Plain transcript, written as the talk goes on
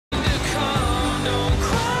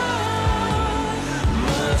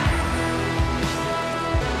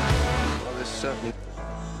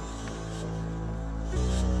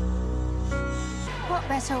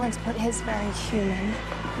better once put his very human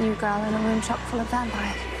new girl in a room chock full of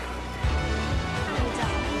vampires.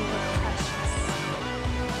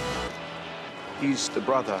 He's the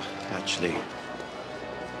brother, actually.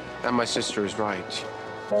 And my sister is right.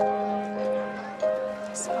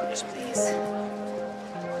 Scotch, please.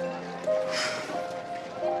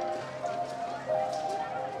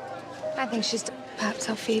 I think she's... Perhaps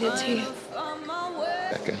I'll feed it to you.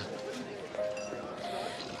 Becca.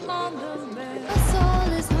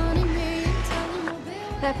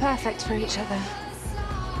 They're perfect for each other.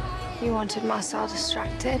 You wanted Marcel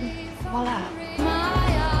distracted. Voila.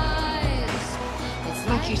 I'd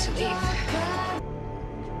like you to leave.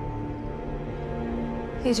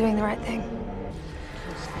 You're doing the right thing.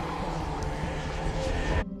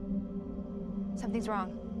 Something's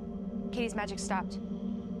wrong. Katie's magic stopped.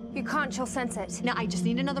 You can't, she'll sense it. No, I just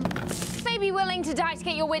need another... May be willing to die to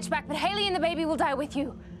get your witch back, but Haley and the baby will die with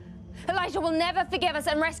you. Elijah will never forgive us,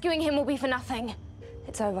 and rescuing him will be for nothing.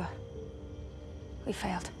 It's over. We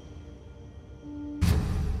failed.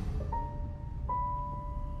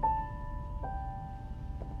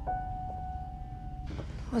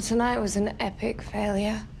 Well, tonight was an epic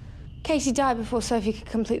failure. Katie died before Sophie could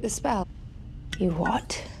complete the spell. You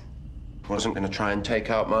what? Wasn't going to try and take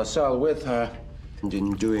out Marcel with her. And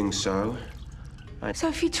in doing so,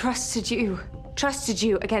 Sophie trusted you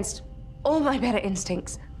against all my better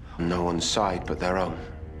instincts. on no one's side but their own.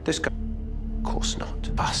 This guy, of course not.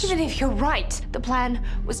 Us. Even if you're right, the plan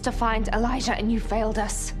was to find Elijah and you failed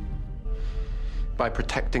us. By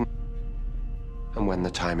protecting, and when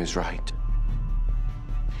the time is right.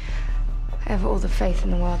 I have all the faith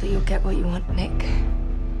in the world that you'll get what you want, Nick.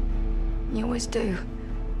 You always do.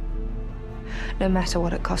 No matter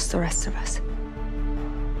what it costs the rest of us.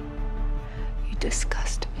 You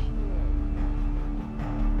disgust me.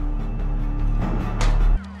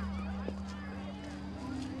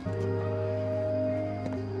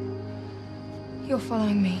 You're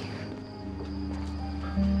following me.